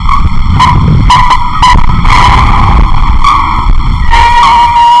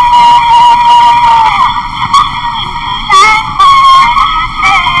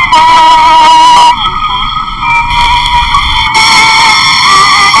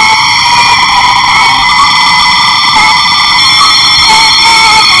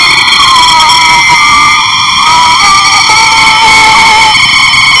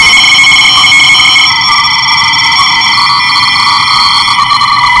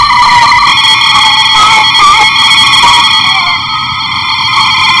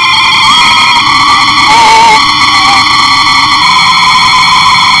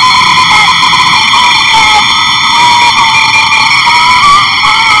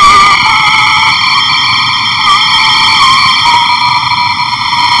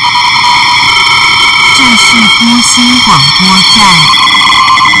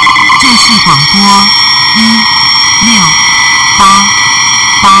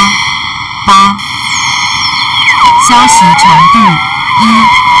8消息长度1、2、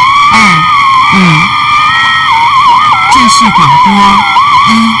5，正式广播1、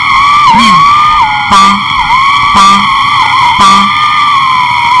6、8、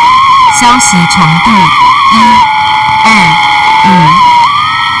消息长度1、2、5，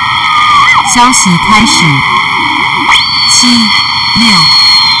消息开始7、6、2、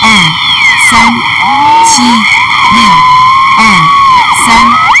3、7、6、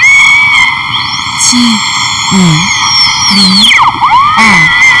2、3、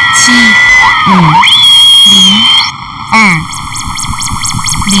7、5、0、2、7、5、0、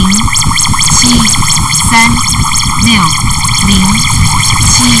2、0、7、3、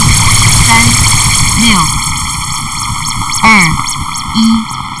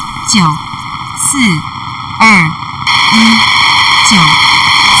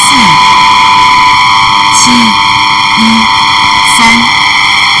6、0、7、3、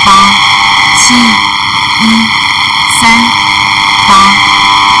6、2、1、9、4、2、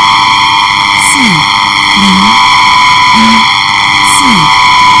1、9、4、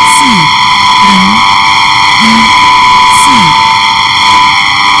7、1、3、8、7、1、3、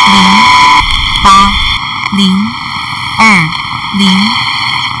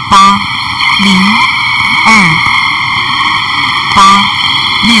8、4、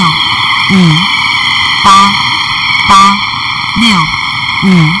0、1、4、4、0、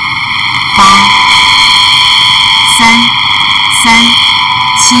1、4、0、8、0、2、0、8、0、2、8、6、5、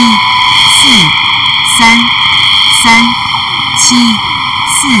8、8、6、5、8、3、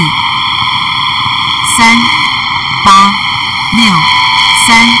3、7、4、3、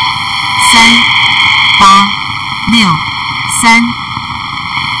3、7、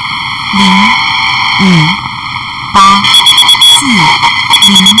4、3、8、6、3、3、8、6、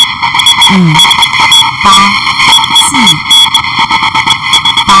3、0、5、8、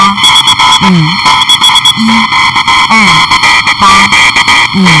4、0、5、8、4、8、5、1、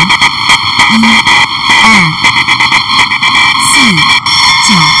2、8、5、1、2、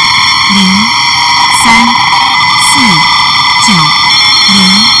4、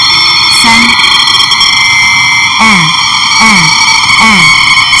9、0、3、4、9、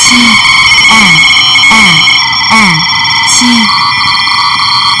0、3、2、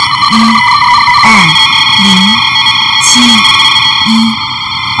2、2、7、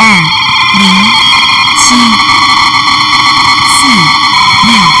2、2、2、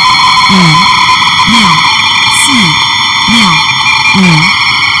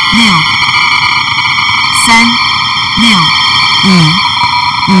7、1、2、0、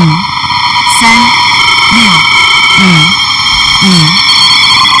7、1、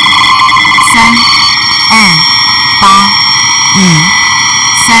2、0、7、4、6、5、6、4、6、5、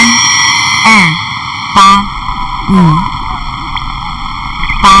6、3、6、5、5、3、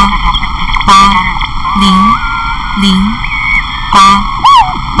6、5、5、3、2、8、5、3、2、8、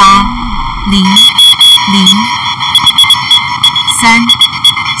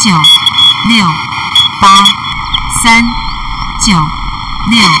5、8、8、0、0、8、8、0、0、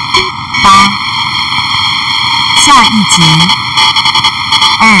3、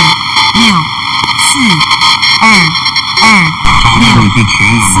9、6、8、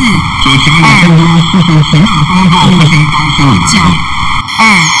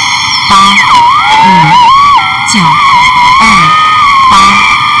3、9、6、8，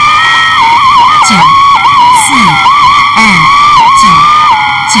下一节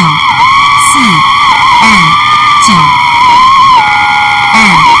2、6、4、2、2、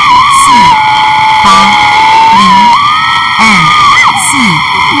6、4、2、9、2、8、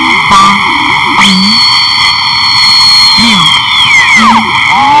5、9、2、8、9、4、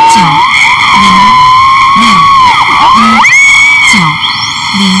2、9、9、4、2、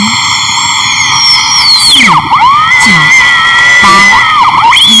9、2、4、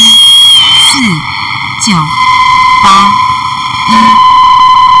8、0、2、4、8、0、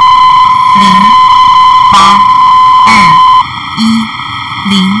6、1、9、0、6、1、9、0、4、9、8、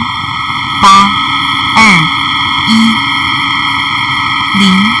1、4、9、8、1、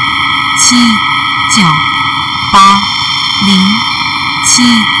0、8、2、1、0、8、2、1、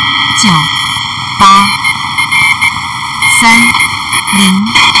0、7、9、8、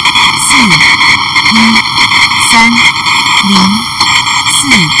0、7、9、8、3、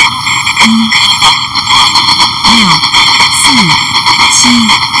0、4、1、3、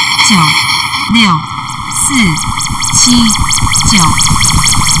0、4、1、6、4、7、9、6、4、7、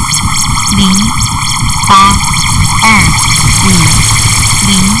9、0、8、2、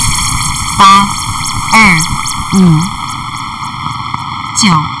5、0、8、2、5、9、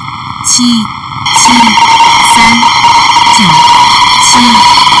7、7、3、9、7、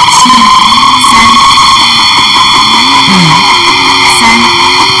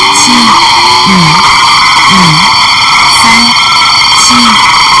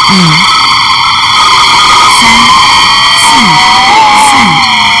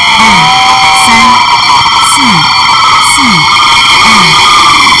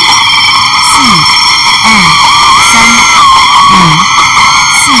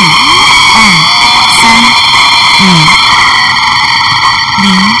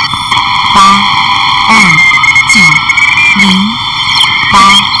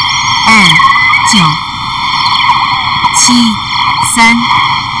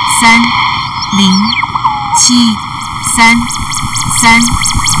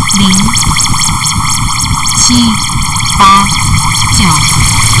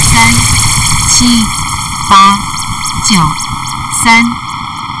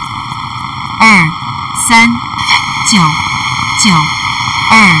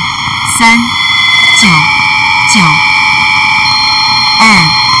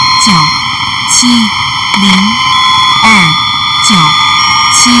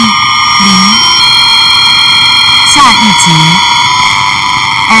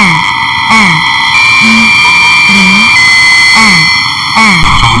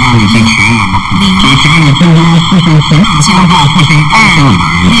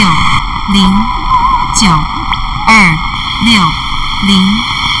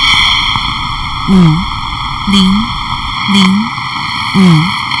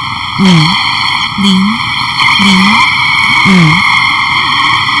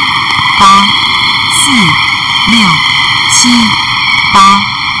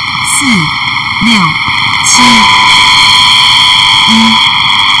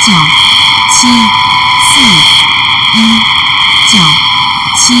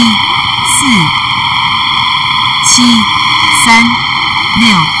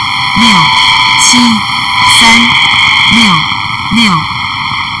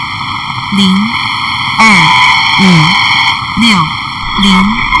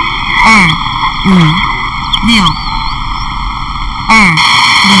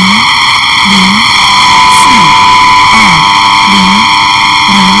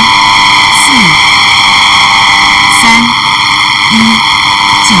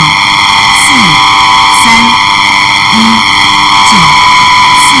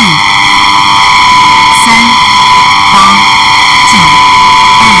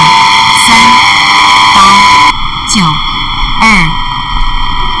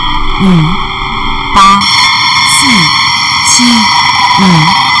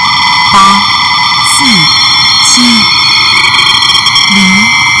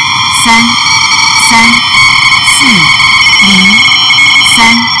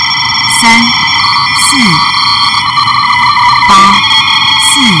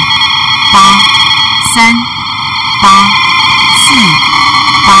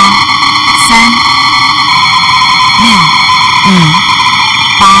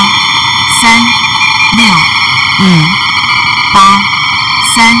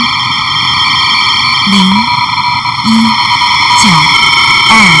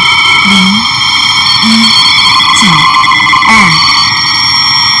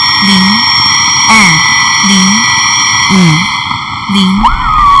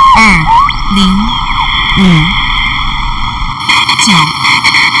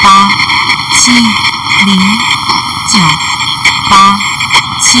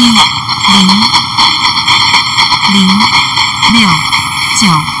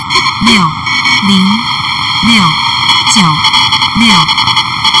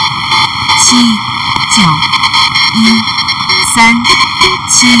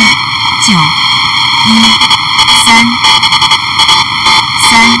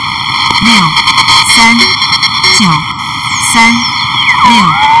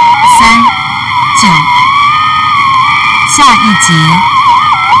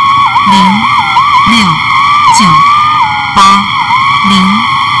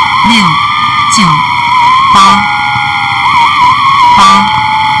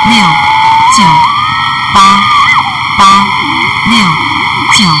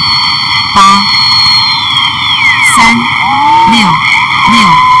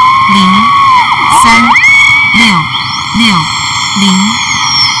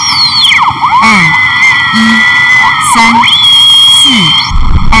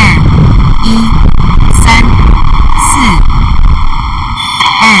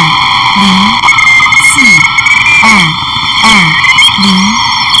0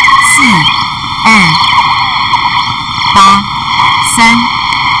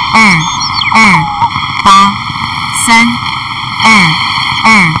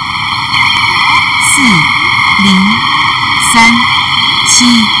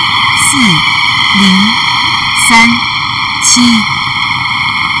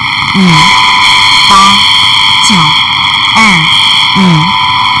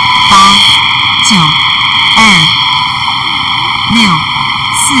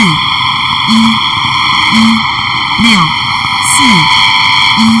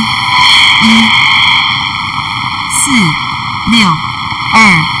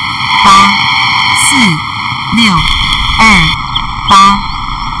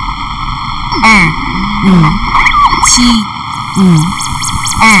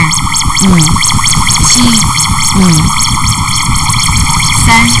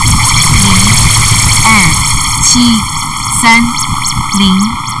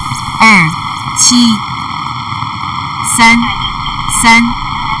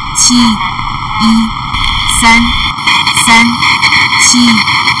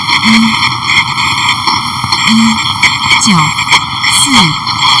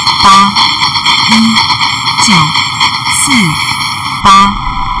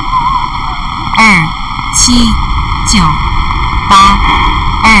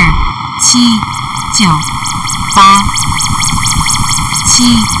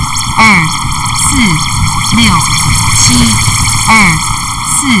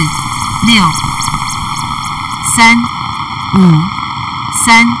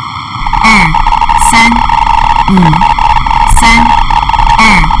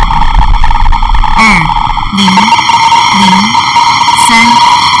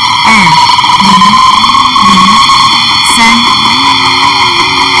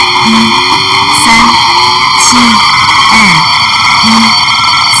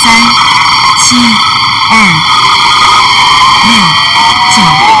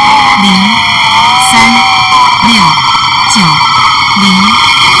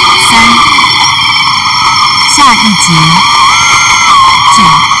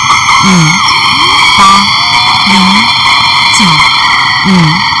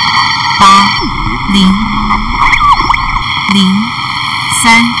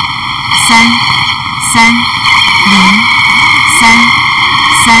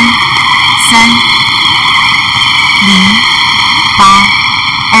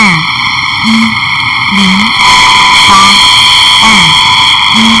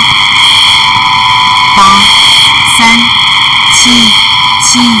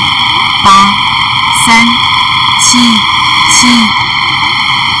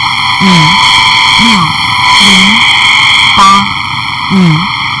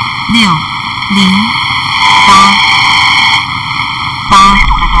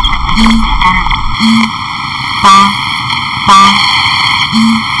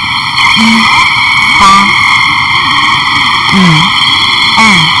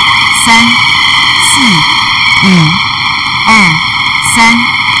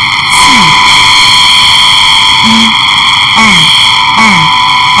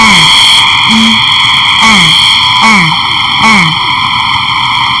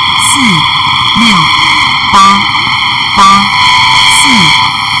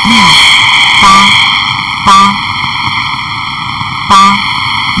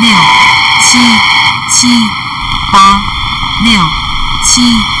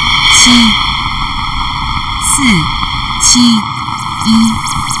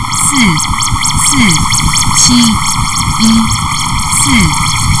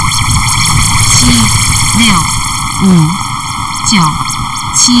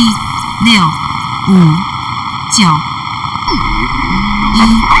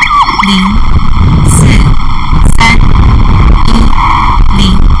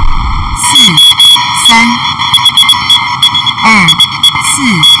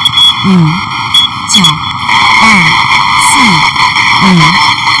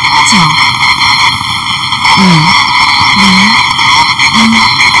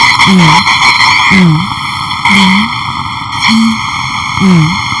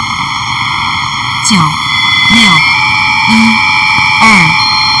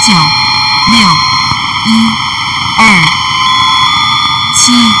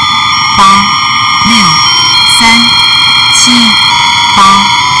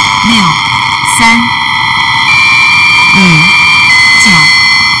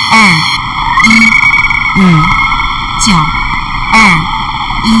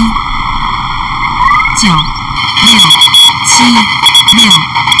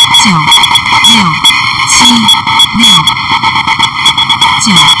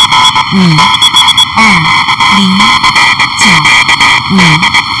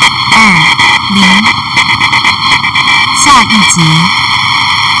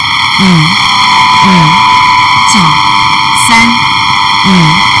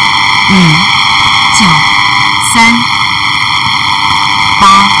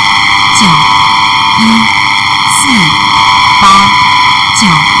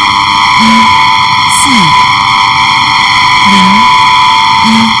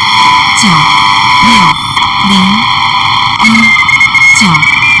 9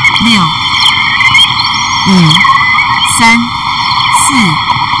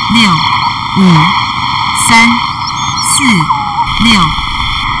 3、4、6、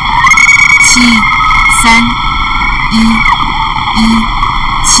7、3、1、7、3、1、9、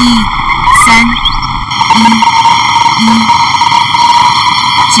3、3、9、9、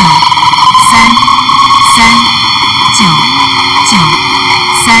3、3、9、7、0、7、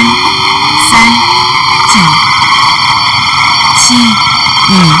7、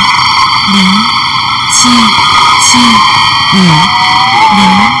0、7、3、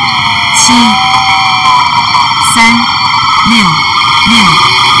6、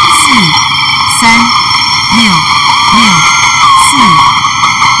6、4、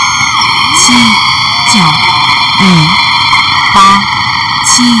3、6、6、4、7、9、8、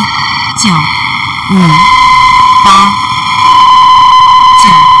7、9、8、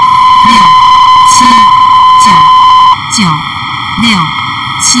9、6、7、9、9、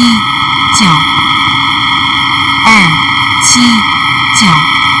6、7、9、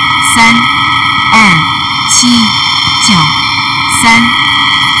2、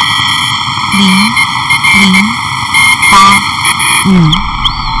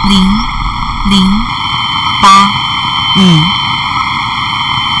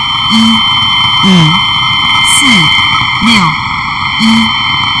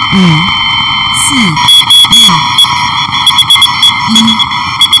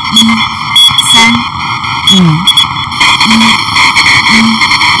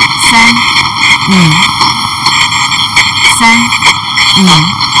7、9、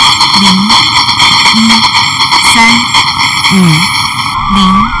3、2、7、9、3、0、0、8、0、0、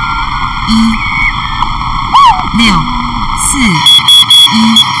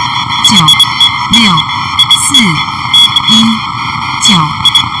8、1、4、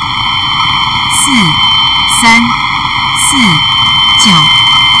6、4、6、3、3、3、0、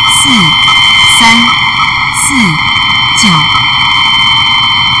3、0、6、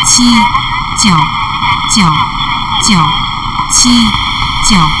4、9、6、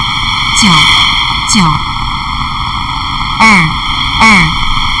4、9、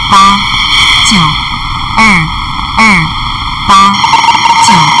4、3、4、9、4、3、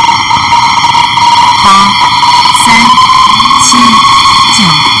4、9、7、9、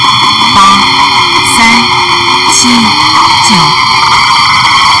9、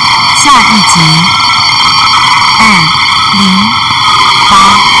9、7、9、9、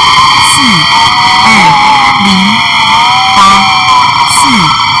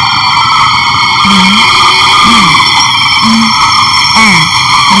9、2、2、8、9、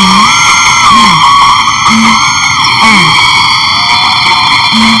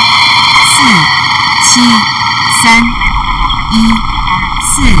2、2、8、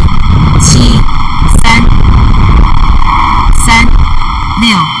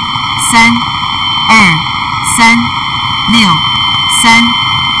9、8、3、7、9、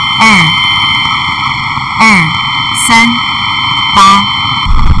8、3、7、9。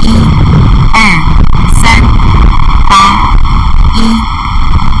下一集2084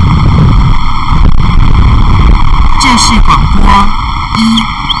 这是广播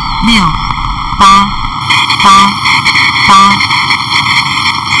16888，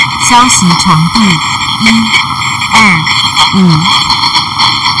消息程度125。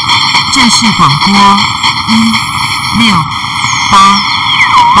这是广播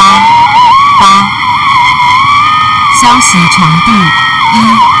16888，消息程度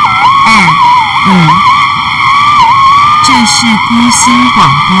125。这是孤星广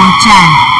播站。